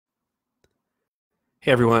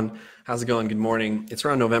Hey everyone, how's it going? Good morning. It's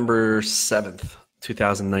around November 7th,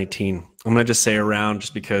 2019. I'm going to just say around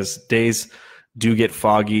just because days do get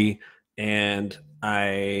foggy and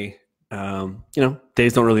days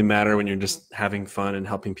don't really matter when you're just having fun and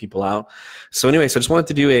helping people out. So anyway, so I just wanted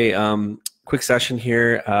to do a quick session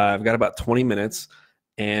here. I've got about 20 minutes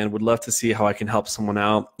and would love to see how I can help someone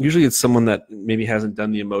out. Usually it's someone that maybe hasn't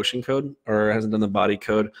done the emotion code or hasn't done the body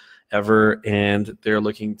code ever, and they're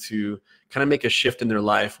looking to kind of make a shift in their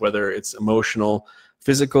life, whether it's emotional,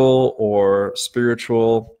 physical, or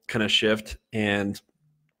spiritual kind of shift. And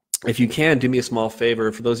if you can, do me a small favor.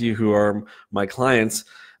 For those of you who are my clients,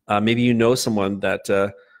 maybe you know someone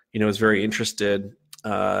that is very interested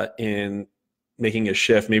in making a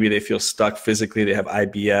shift. Maybe they feel stuck physically. They have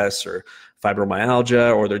IBS or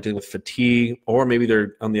fibromyalgia, or they're dealing with fatigue, or maybe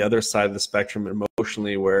they're on the other side of the spectrum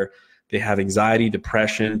emotionally, where they have anxiety,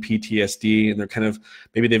 depression, PTSD, and they're kind of,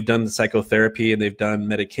 maybe they've done the psychotherapy and they've done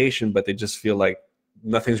medication, but they just feel like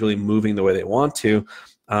nothing's really moving the way they want to.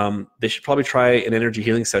 They should probably try an energy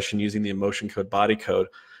healing session using the emotion code, body code,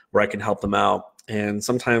 where I can help them out. And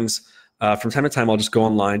sometimes from time to time, I'll just go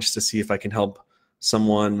online just to see if I can help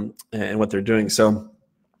someone and what they're doing. So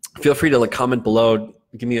feel free to comment below,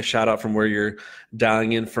 give me a shout out from where you're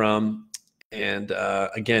dialing in from. And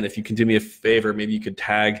again, if you can do me a favor, maybe you could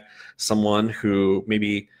tag someone who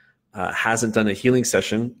maybe hasn't done a healing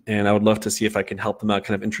session, and I would love to see if I can help them out,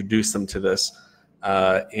 kind of introduce them to this,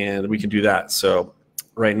 and we can do that. So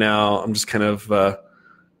right now, I'm just kind of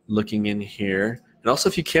looking in here. And also,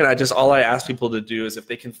 if you can, all I ask people to do is if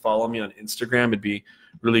they can follow me on Instagram, it'd be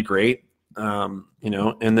really great. And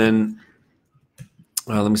then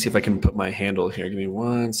let me see if I can put my handle here. Give me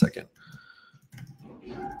 1 second.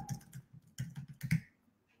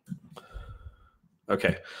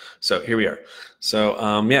 Okay, so here we are. So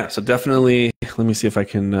so definitely, let me see if I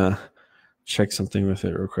can check something with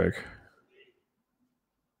it real quick.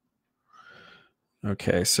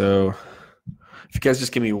 Okay, so if you guys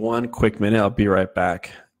just give me 1 quick minute, I'll be right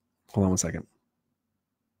back. Hold on 1 second.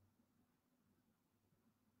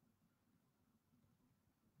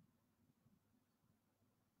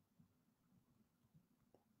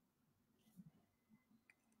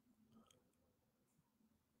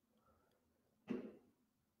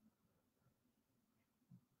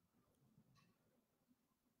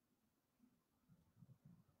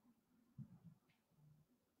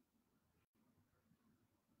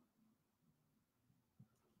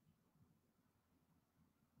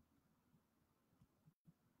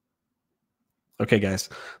 Okay, guys,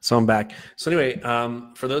 so I'm back. So anyway,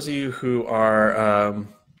 for those of you who are,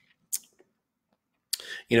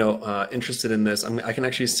 interested in this, I can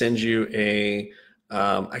actually send you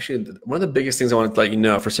actually, one of the biggest things I want to let you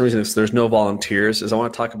know, for some reason, if there's no volunteers, is I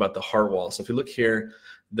want to talk about the heart wall. So if you look here,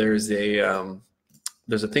 there's a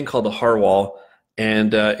thing called the heart wall,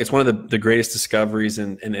 and it's one of the greatest discoveries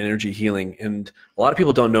in energy healing. And a lot of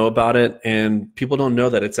people don't know about it, and people don't know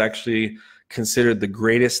that it's actually considered the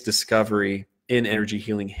greatest discovery in energy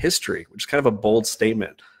healing history, which is kind of a bold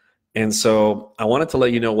statement. And so I wanted to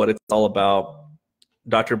let you know what it's all about.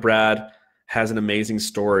 Dr. Brad has an amazing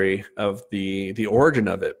story of the origin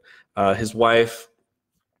of it. His wife,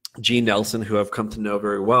 Jean Nelson, who I've come to know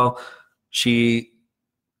very well, she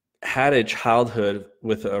had a childhood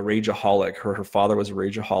with a rageaholic. Her father was a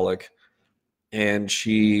rageaholic, and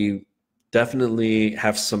she definitely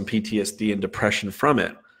has some PTSD and depression from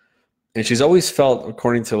it. And she's always felt,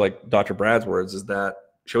 according to Dr. Brad's words, is that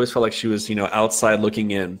she always felt like she was, outside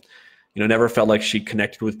looking in, never felt like she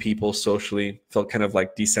connected with people socially, felt kind of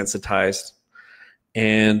like desensitized.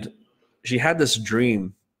 And she had this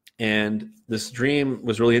dream, and this dream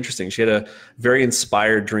was really interesting. She had a very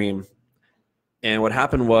inspired dream. And what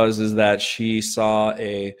happened is that she saw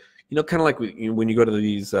kind of like when you go to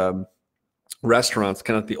these restaurants,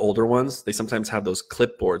 kind of like the older ones, they sometimes have those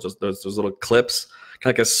clipboards, those little clips,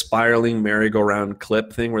 kind of like a spiraling merry-go-round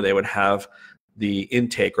clip thing where they would have the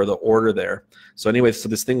intake or the order there. So anyway, so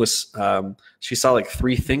this thing was, she saw like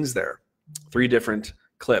 3 things there, 3 different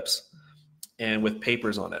clips, and with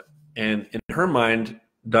papers on it. And in her mind,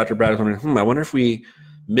 Dr. Brad was wondering, I wonder if we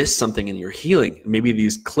missed something in your healing. Maybe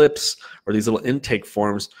these clips or these little intake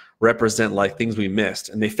forms represent like things we missed.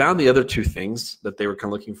 And they found the other 2 things that they were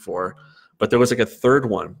kind of looking for, but there was like a third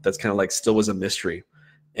one that's kind of like still was a mystery.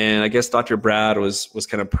 And I guess Dr. Brad was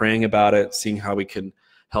kind of praying about it, seeing how we can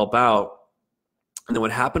help out. And then what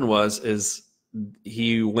happened is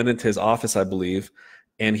he went into his office, I believe,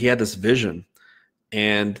 and he had this vision.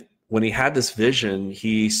 And when he had this vision,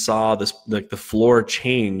 he saw this, like the floor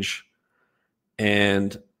change.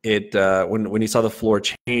 And it when he saw the floor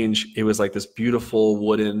change, it was like this beautiful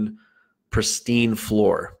wooden pristine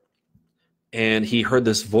floor. And he heard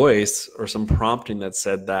this voice or some prompting that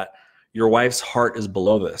said that your wife's heart is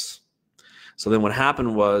below this. So then what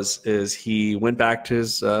happened is he went back to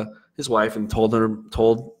his wife and told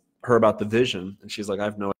her about the vision. And she's like, I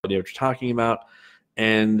have no idea what you're talking about.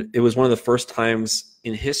 And it was one of the first times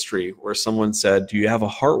in history where someone said, do you have a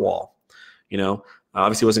heart wall?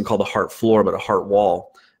 Obviously it wasn't called a heart floor, but a heart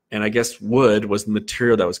wall. And I guess wood was the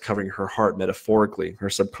material that was covering her heart metaphorically. Her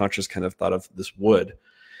subconscious kind of thought of this wood.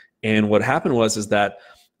 And what happened is that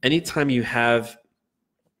how many times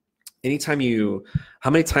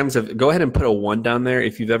go ahead and put a 1 down there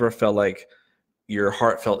if you've ever felt like your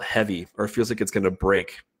heart felt heavy or feels like it's going to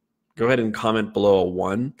break. Go ahead and comment below a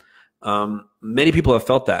 1. Many people have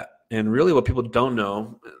felt that. And really what people don't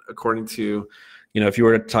know, according to, if you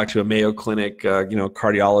were to talk to a Mayo Clinic,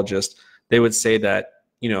 cardiologist, they would say that,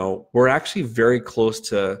 we're actually very close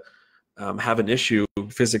to have an issue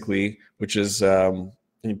physically, which is, and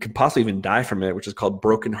you can possibly even die from it, which is called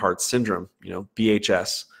broken heart syndrome,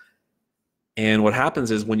 BHS. And what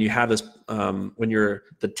happens is when you have this, when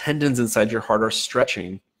the tendons inside your heart are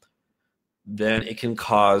stretching, then it can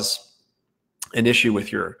cause an issue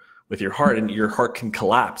with your heart, and your heart can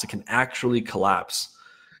collapse. It can actually collapse.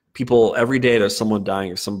 People every day, there's someone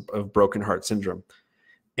dying of broken heart syndrome.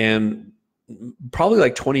 And probably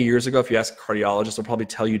like 20 years ago, if you ask a cardiologist, they'll probably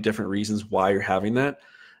tell you different reasons why you're having that.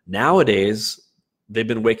 Nowadays, they've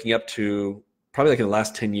been waking up to, probably like in the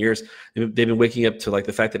last 10 years, they've been waking up to like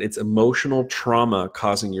the fact that it's emotional trauma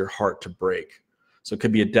causing your heart to break. So it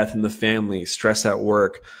could be a death in the family, stress at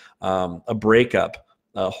work, a breakup,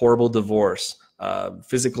 a horrible divorce,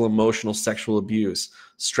 physical, emotional, sexual abuse,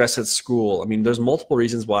 stress at school. I mean, there's multiple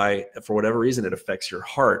reasons why, for whatever reason, it affects your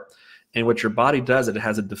heart. And what your body does, it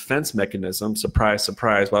has a defense mechanism. Surprise,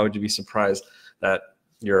 surprise. Why would you be surprised that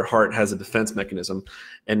your heart has a defense mechanism?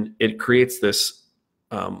 And it creates this,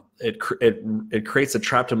 it creates a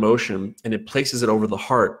trapped emotion, and it places it over the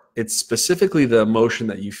heart. It's specifically the emotion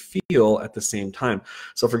that you feel at the same time.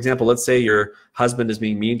 So for example, let's say your husband is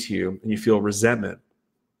being mean to you and you feel resentment.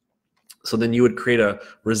 So then you would create a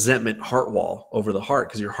resentment heart wall over the heart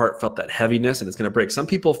because your heart felt that heaviness and it's going to break. Some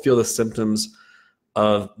people feel the symptoms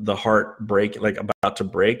of the heart break, like about to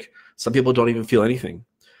break. Some people don't even feel anything.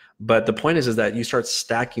 But the point is that you start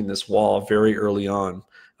stacking this wall very early on.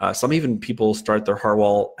 Some even people start their heart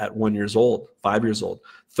wall at 1 year old, 5 years old,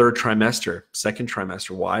 3rd trimester, 2nd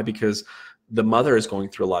trimester. Why? Because the mother is going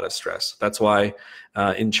through a lot of stress. That's why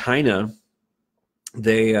in China,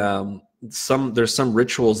 there's some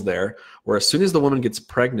rituals there where as soon as the woman gets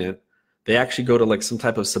pregnant, they actually go to like some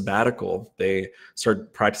type of sabbatical. They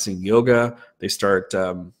start practicing yoga. They start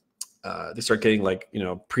getting like,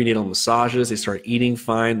 prenatal massages. They start eating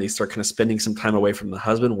fine. They start kind of spending some time away from the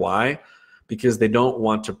husband. Why? Because they don't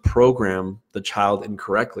want to program the child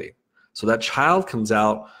incorrectly. So that child comes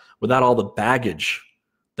out without all the baggage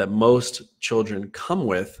that most children come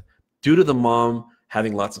with due to the mom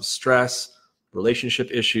having lots of stress,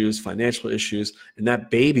 relationship issues, financial issues, and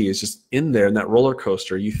that baby is just in there in that roller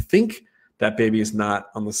coaster. You think that baby is not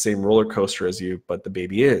on the same roller coaster as you, but the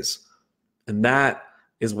baby is. And that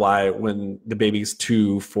is why when the baby's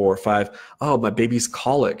 2, 4, 5, oh, my baby's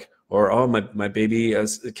colic, or oh, my baby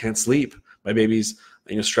can't sleep. My baby's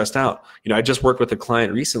stressed out. I just worked with a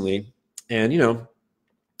client recently, and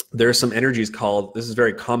there are some energies called, this is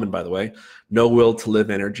very common by the way, no will to live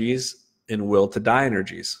energies and will to die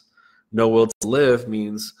energies. No will to live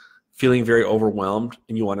means feeling very overwhelmed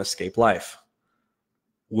and you want to escape life.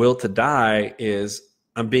 Will to die is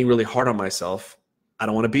I'm being really hard on myself. I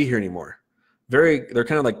don't want to be here anymore. They're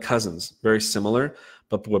kind of like cousins, very similar.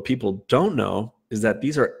 But what people don't know is that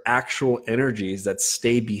these are actual energies that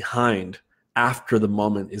stay behind after the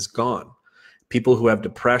moment is gone. People who have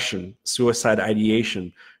depression, suicide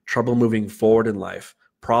ideation, trouble moving forward in life,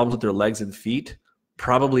 problems with their legs and feet,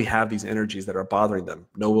 probably have these energies that are bothering them.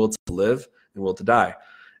 No will to live and will to die.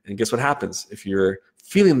 And guess what happens? If you're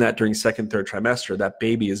feeling that during 2nd, 3rd trimester, that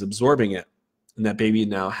baby is absorbing it. And that baby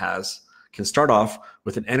now can start off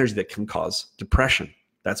with an energy that can cause depression.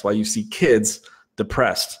 That's why you see kids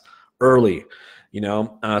depressed early,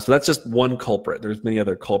 so that's just one culprit. There's many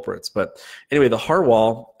other culprits. But anyway, the heart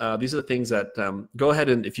wall, these are the things that go ahead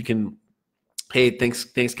and if you can, hey,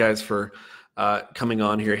 thanks guys for coming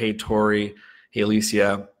on here. Hey, Tori. Hey,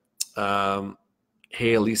 Alicia.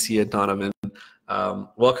 Hey, Alicia Donovan.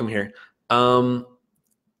 Welcome here. I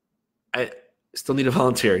still need a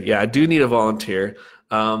volunteer. Yeah, I do need a volunteer.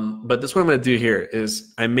 But this what I'm going to do here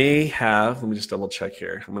is I may have, let me just double check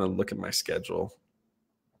here. I'm going to look at my schedule.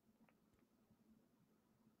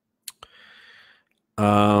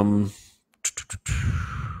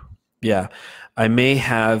 Yeah, I may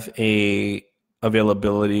have a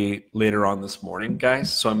availability later on this morning,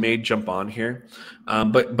 guys. So I may jump on here,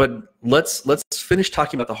 but let's finish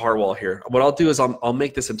talking about the heart wall here. What I'll do is I'll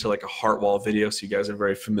make this into like a heart wall video, so you guys are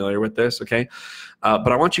very familiar with this, okay?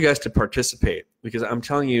 But I want you guys to participate, because I'm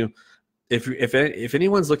telling you, if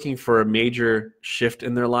anyone's looking for a major shift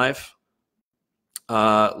in their life,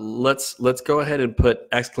 let's go ahead and put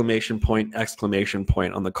exclamation point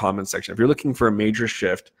on the comment section. If you're looking for a major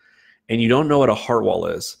shift and you don't know what a heart wall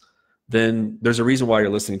is, then there's a reason why you're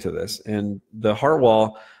listening to this. And the heart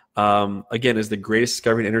wall, again, is the greatest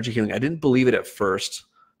discovery in energy healing. I didn't believe it at first,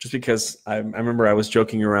 just because I remember I was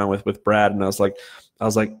joking around with Brad, and I was like,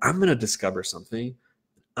 I'm going to discover something.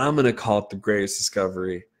 I'm going to call it the greatest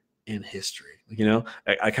discovery in history. You know,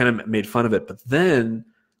 I kind of made fun of it. But then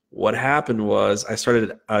what happened was I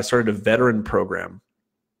started a veteran program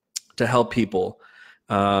to help people.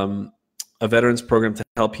 A veterans program to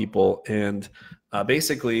help people. And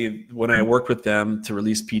basically, when I worked with them to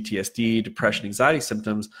release PTSD, depression, anxiety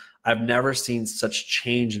symptoms, I've never seen such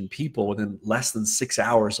change in people within less than 6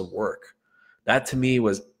 hours of work. That to me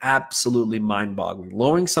was absolutely mind-boggling.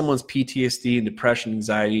 Lowering someone's PTSD and depression,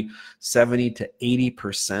 anxiety, 70 to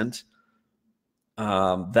 80%.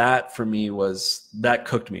 That for me that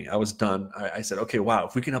cooked me. I was done. I said, okay, wow,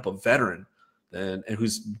 if we can help a veteran and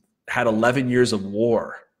who's had 11 years of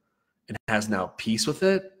war and has now peace with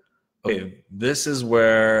it, okay, this is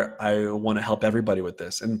where I want to help everybody with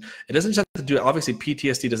this. And it doesn't just have to do, obviously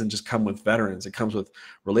PTSD doesn't just come with veterans. It comes with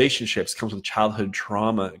relationships, it comes with childhood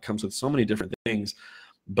trauma, it comes with so many different things.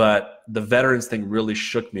 But the veterans thing really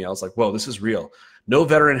shook me. I was like, whoa, this is real. No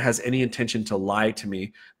veteran has any intention to lie to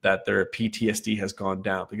me that their PTSD has gone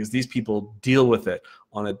down, because these people deal with it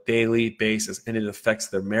on a daily basis, and it affects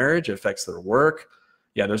their marriage, it affects their work.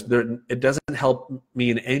 Yeah, it doesn't help me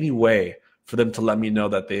in any way for them to let me know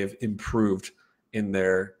that they've improved in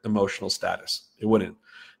their emotional status. It wouldn't.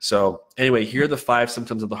 So anyway, here are the 5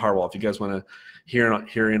 symptoms of the heart wall, if you guys want to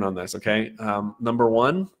hear in on this, okay? Number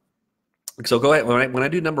 1, so go ahead. When I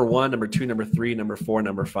do number 1, number 2, number 3, number 4,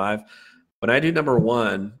 number 5, when I do number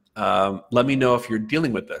 1, let me know if you're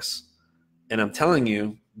dealing with this. And I'm telling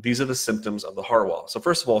you, these are the symptoms of the heart wall. So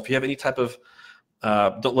first of all, if you have any type of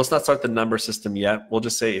let's not start the number system yet. We'll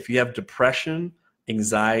just say if you have depression,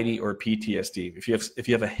 anxiety, or PTSD, if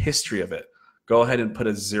you have a history of it, go ahead and put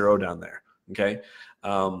a 0 down there. Okay,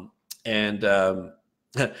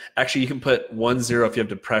 actually, you can put 1 0 if you have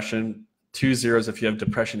depression, 2 zeros if you have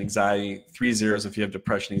depression, anxiety, 3 zeros if you have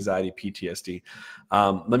depression, anxiety, PTSD.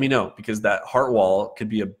 Let me know, because that heart wall could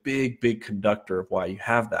be a big conductor of why you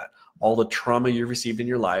have that. All the trauma you've received in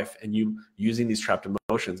your life, and you using these trapped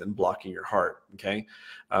emotions and blocking your heart, okay?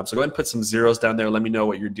 So go ahead and put some zeros down there. Let me know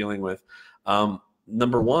what you're dealing with.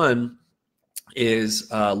 Number 1 is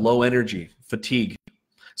low energy, fatigue.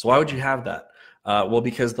 So why would you have that? Well,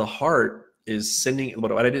 because the heart is sending,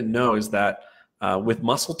 what I didn't know is that with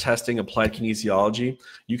muscle testing, applied kinesiology,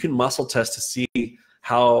 you can muscle test to see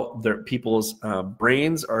how people's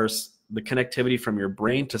brains are, the connectivity from your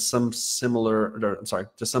brain to some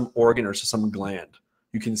to some organ or to some gland.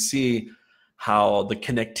 You can see how the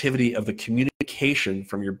connectivity of the communication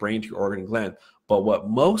from your brain to your organ and gland. But what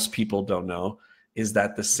most people don't know is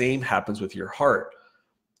that the same happens with your heart.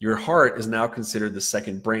 Your heart is now considered the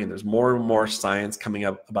second brain. There's more and more science coming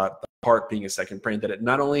up about the heart being a second brain, that it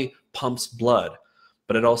not only pumps blood,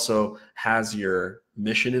 but it also has your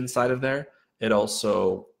mission inside of there. It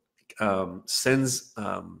also sends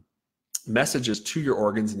messages to your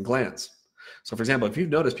organs and glands. So for example, if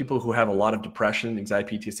you've noticed people who have a lot of depression,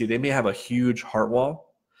 anxiety, PTSD, they may have a huge heart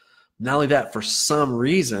wall. Not only that, for some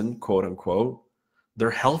reason, quote unquote,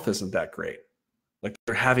 their health isn't that great. Like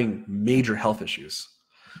they're having major health issues.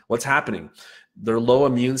 What's happening? Their low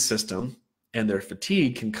immune system and their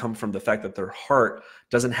fatigue can come from the fact that their heart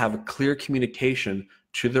doesn't have a clear communication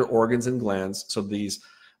to their organs and glands. So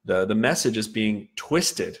the message is being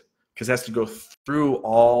twisted, because it has to go through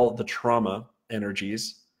all the trauma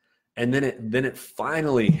energies, and then it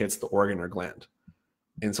finally hits the organ or gland.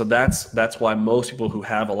 And so that's why most people who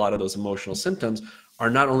have a lot of those emotional symptoms are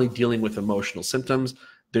not only dealing with emotional symptoms,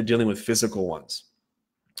 they're dealing with physical ones.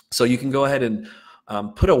 So you can go ahead and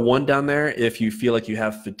put a 1 down there if you feel like you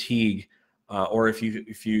have fatigue, or if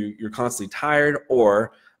you're constantly tired,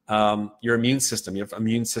 or your immune system, you have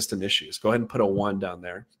immune system issues. Go ahead and put a 1 down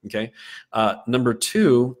there, okay? Number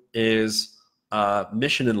 2 is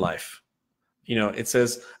mission in life. You know, it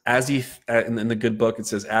says, in the good book, it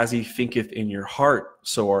says, as he thinketh in your heart,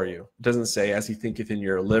 so are you. It doesn't say, as he thinketh in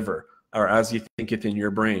your liver, or as he thinketh in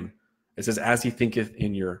your brain. It says, as he thinketh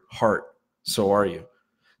in your heart, so are you.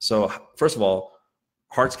 So first of all,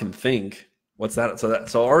 hearts can think. What's that?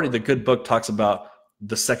 So already the good book talks about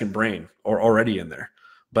the second brain, or already in there.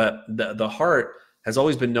 But the heart has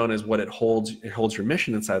always been known as what it holds. It holds your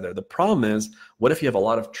mission inside there. The problem is, what if you have a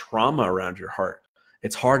lot of trauma around your heart?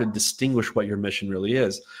 It's hard to distinguish what your mission really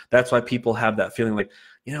is. That's why people have that feeling like,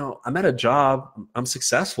 I'm at a job, I'm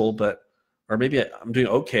successful, or maybe I'm doing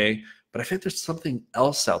okay, but I think there's something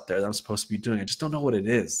else out there that I'm supposed to be doing. I just don't know what it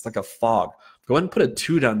is. It's like a fog. Go ahead and put a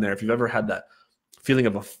 2 down there if you've ever had that feeling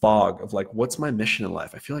of a fog of like, what's my mission in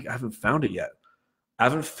life? I feel like I haven't found it yet. I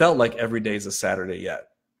haven't felt like every day is a Saturday yet.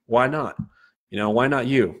 Why not? Why not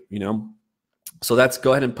you? So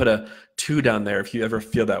go ahead and put a 2 down there if you ever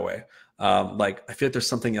feel that way. Like, I feel like there's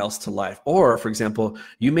something else to life. Or, for example,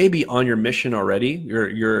 you may be on your mission already,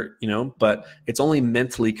 but it's only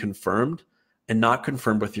mentally confirmed and not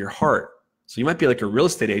confirmed with your heart. So you might be like a real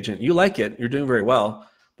estate agent. You like it. You're doing very well.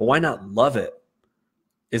 But why not love it?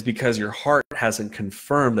 Is because your heart hasn't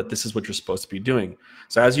confirmed that this is what you're supposed to be doing.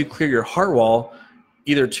 So as you clear your heart wall,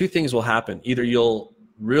 either 2 things will happen. Either you'll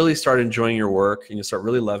really start enjoying your work and you'll start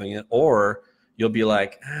really loving it, or you'll be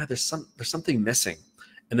like, there's something missing.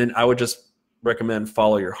 And then I would just recommend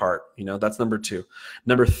follow your heart. That's number 2.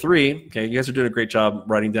 Number 3, okay, you guys are doing a great job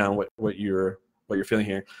writing down what you're feeling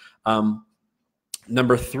here.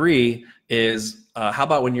 Number 3 is, how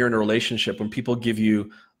about when you're in a relationship, when people give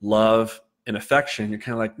you love and affection, you're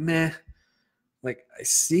kind of like, meh, like, I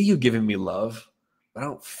see you giving me love, but I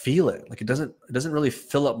don't feel it. Like, it doesn't really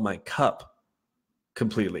fill up my cup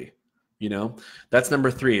completely. That's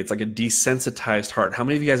number 3. It's like a desensitized heart. How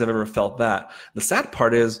many of you guys have ever felt that? The sad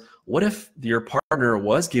part is, what if your partner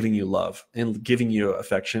was giving you love and giving you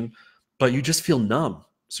affection, but you just feel numb?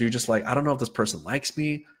 So you're just like, I don't know if this person likes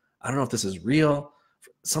me. I don't know if this is real.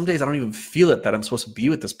 Some days I don't even feel it that I'm supposed to be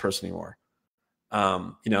with this person anymore.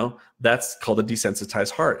 That's called a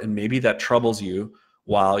desensitized heart. And maybe that troubles you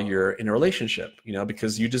while you're in a relationship,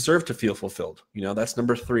 because you deserve to feel fulfilled. That's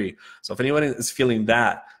number 3. So if anyone is feeling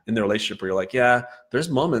that in the relationship where you're like, yeah, there's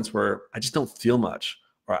moments where I just don't feel much,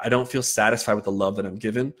 or I don't feel satisfied with the love that I'm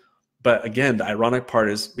given. But again, the ironic part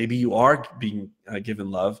is maybe you are being given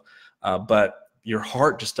love, but your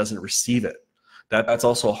heart just doesn't receive it. That's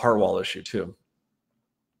also a heart wall issue too.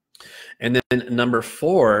 And then number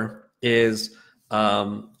 4 is,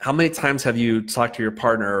 how many times have you talked to your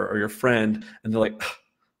partner or your friend and they're like,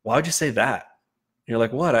 why would you say that? And you're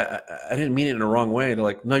like, what? I didn't mean it in a wrong way. They're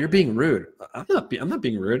like, no, you're being rude. I'm not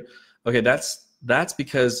being rude. Okay, that's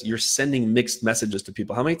because you're sending mixed messages to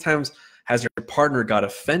people. How many times has your partner got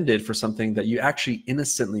offended for something that you actually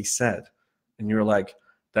innocently said? And you're like,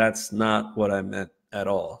 that's not what I meant at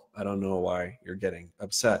all. I don't know why you're getting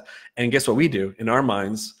upset. And guess what we do in our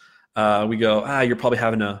minds? We go, you're probably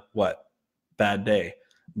having a bad day.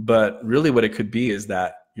 But really what it could be is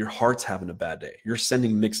that your heart's having a bad day. You're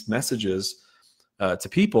sending mixed messages to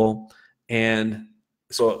people. And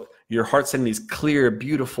so your heart's sending these clear,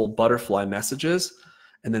 beautiful butterfly messages.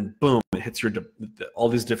 And then boom, it hits all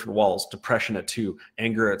these different walls. Depression at 2,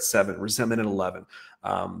 anger at 7, resentment at 11,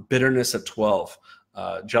 bitterness at 12,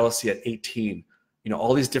 jealousy at 18.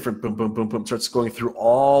 All these different boom, boom, boom, boom starts going through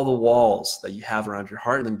all the walls that you have around your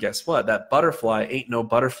heart. And then guess what? That butterfly ain't no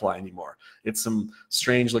butterfly anymore. It's some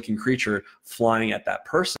strange looking creature flying at that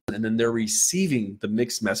person. And then they're receiving the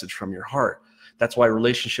mixed message from your heart. That's why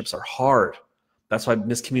relationships are hard. That's why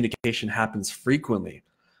miscommunication happens frequently.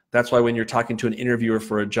 That's why when you're talking to an interviewer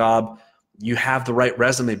for a job, you have the right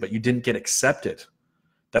resume, but you didn't get accepted.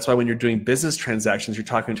 That's why when you're doing business transactions, you're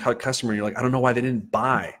talking to a customer, and you're like, I don't know why they didn't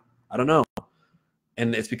buy. I don't know.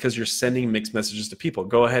 And it's because you're sending mixed messages to people.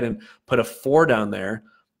 Go ahead and put a 4 down there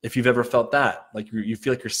if you've ever felt that. Like you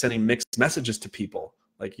feel like you're sending mixed messages to people,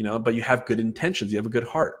 but you have good intentions. You have a good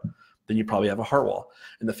heart. Then you probably have a heart wall.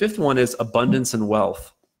 And the 5th one is abundance and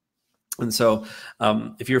wealth. And so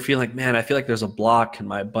if you're feeling like, man, I feel like there's a block in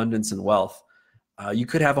my abundance and wealth, you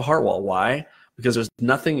could have a heart wall. Why? Because there's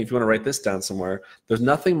nothing, if you want to write this down somewhere, there's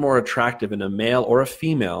nothing more attractive in a male or a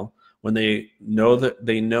female when they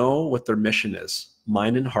know what their mission is.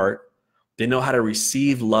 Mind and heart. They know how to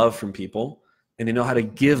receive love from people, and they know how to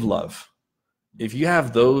give love. If you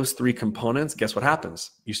have those 3 components, guess what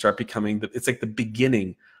happens? You start becoming, it's like the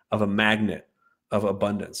beginning of a magnet of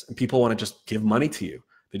abundance. And people want to just give money to you.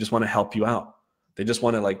 They just want to help you out. They just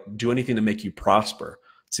want to do anything to make you prosper.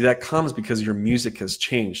 See, that comes because your music has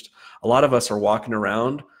changed. A lot of us are walking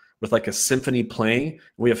around with a symphony playing.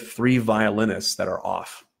 We have 3 violinists that are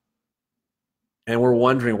off. And we're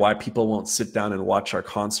wondering why people won't sit down and watch our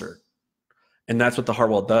concert. And that's what the heart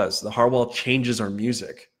wall does. The heart wall changes our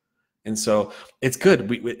music. And so it's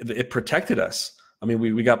good. It protected us. I mean,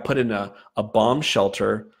 we got put in a bomb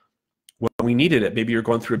shelter we needed it. Maybe you're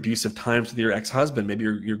going through abusive times with your ex-husband. Maybe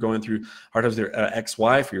you're going through hard times with your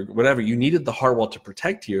ex-wife or whatever. You needed the heart wall to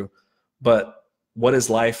protect you. But what is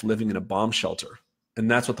life living in a bomb shelter? And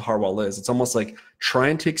that's what the heart wall is. It's almost like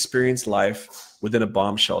trying to experience life within a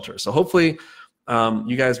bomb shelter. So hopefully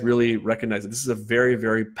you guys really recognize that this is a very,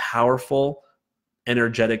 very powerful,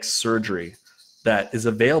 energetic surgery that is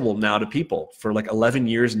available now to people for like 11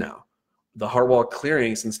 years now. The heart wall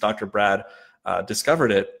clearing, since Dr. Brad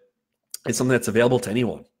discovered it, it's something that's available to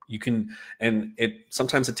anyone. You can, and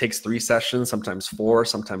sometimes it takes 3 sessions, sometimes 4,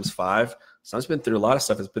 sometimes 5. So I've been through a lot of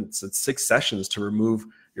stuff. It's 6 sessions to remove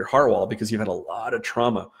your heart wall because you've had a lot of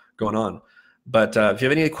trauma going on. But if you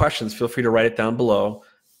have any questions, feel free to write it down below.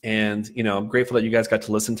 And, you know, I'm grateful that you guys got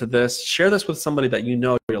to listen to this. Share this with somebody that you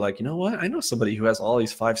know. You're like, you know what? I know somebody who has all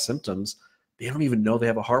these 5 symptoms. They don't even know they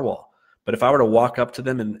have a heart wall. But if I were to walk up to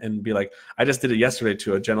them and be like, I just did it yesterday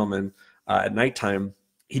to a gentleman at nighttime.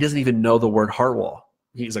 He doesn't even know the word heart wall.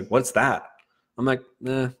 He's like, what's that? I'm like,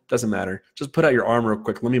 doesn't matter. Just put out your arm real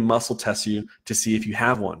quick. Let me muscle test you to see if you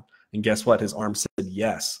have one. And guess what? His arm said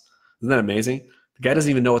yes. Isn't that amazing? The guy doesn't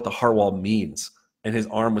even know what the heart wall means. And his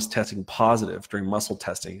arm was testing positive during muscle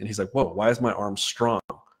testing. And he's like, whoa, why is my arm strong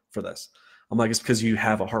for this? I'm like, it's because you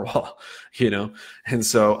have a heart wall, you know? And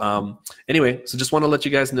so anyway, so just want to let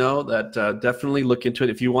you guys know that definitely look into it.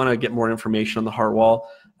 If you want to get more information on the heart wall,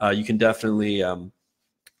 you can definitely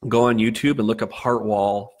go on YouTube and look up heart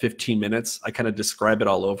wall 15 minutes. I kind of describe it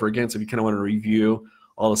all over again. So if you kind of want to review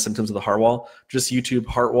all the symptoms of the heart wall, just YouTube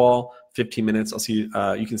heart wall 15 minutes. I'll see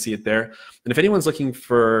you can see it there. And if anyone's looking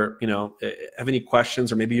for, you know, have any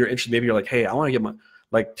questions, or maybe you're interested, maybe you're like, hey, I want to get my,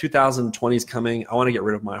 like 2020 is coming. I want to get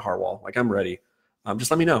rid of my heart wall. Like, I'm ready.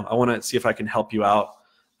 Just let me know. I want to see if I can help you out.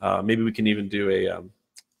 Maybe we can even do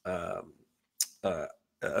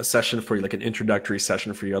a session for you, like an introductory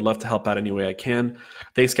session for you. I'd love to help out any way I can.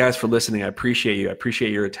 Thanks, guys, for listening. I appreciate you. I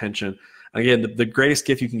appreciate your attention. Again, the greatest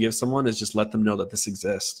gift you can give someone is just let them know that this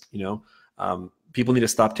exists. You know, people need to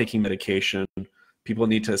stop taking medication. People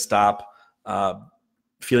need to stop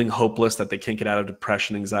feeling hopeless that they can't get out of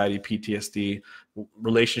depression, anxiety, PTSD,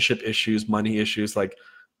 relationship issues, money issues. Like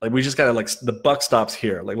we just gotta, like, the buck stops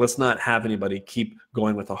here. Like, let's not have anybody keep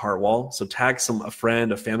going with a heart wall. So tag a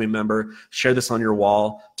friend, a family member, share this on your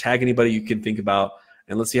wall, tag anybody you can think about,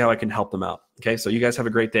 and let's see how I can help them out. Okay, so you guys have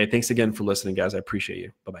a great day. Thanks again for listening, guys. I appreciate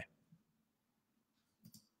you. Bye-bye.